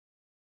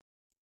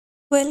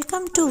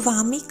Welcome to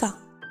Vamika.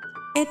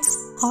 It's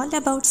all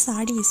about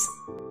sarees.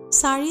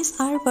 Sarees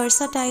are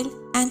versatile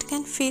and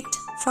can fit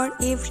for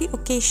every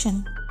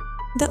occasion.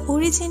 The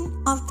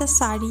origin of the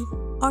saree,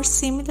 or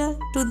similar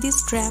to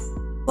this drap,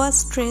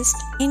 was traced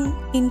in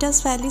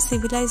Indus Valley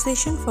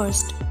civilization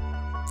first.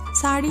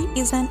 Saree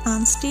is an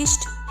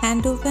unstitched,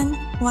 hand-woven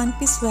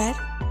one-piece wear.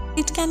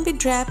 It can be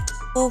draped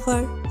over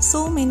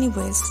so many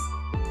ways.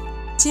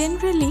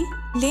 Generally,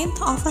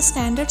 length of a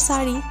standard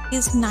saree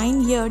is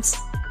 9 yards,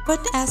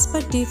 but as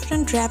per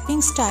different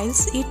draping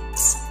styles,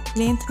 its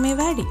length may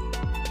vary.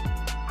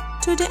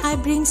 Today I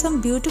bring some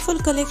beautiful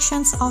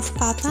collections of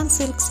Katan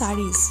silk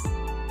sarees.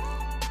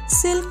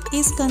 Silk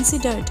is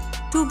considered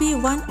to be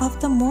one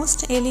of the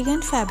most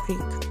elegant fabric.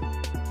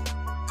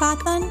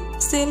 Katan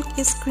silk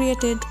is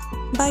created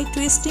by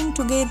twisting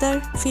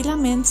together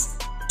filaments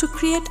to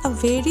create a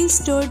very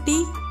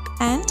sturdy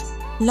and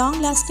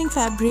long-lasting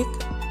fabric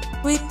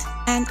with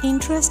an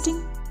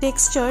interesting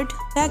textured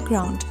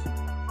background.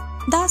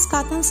 Thus,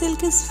 Katan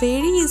silk is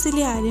very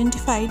easily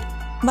identified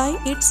by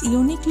its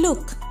unique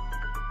look.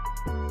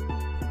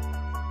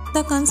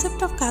 The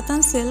concept of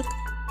Katan silk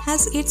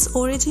has its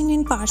origin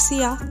in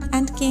Persia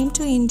and came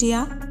to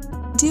India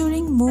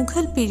during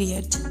Mughal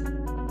period.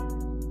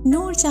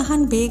 Noor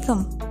Jahan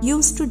Begum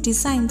used to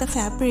design the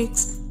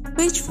fabrics,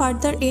 which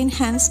further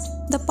enhanced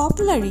the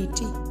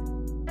popularity.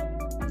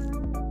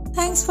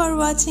 Thanks for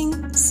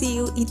watching. See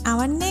you in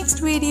our next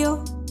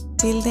video.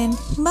 Till then,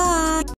 bye.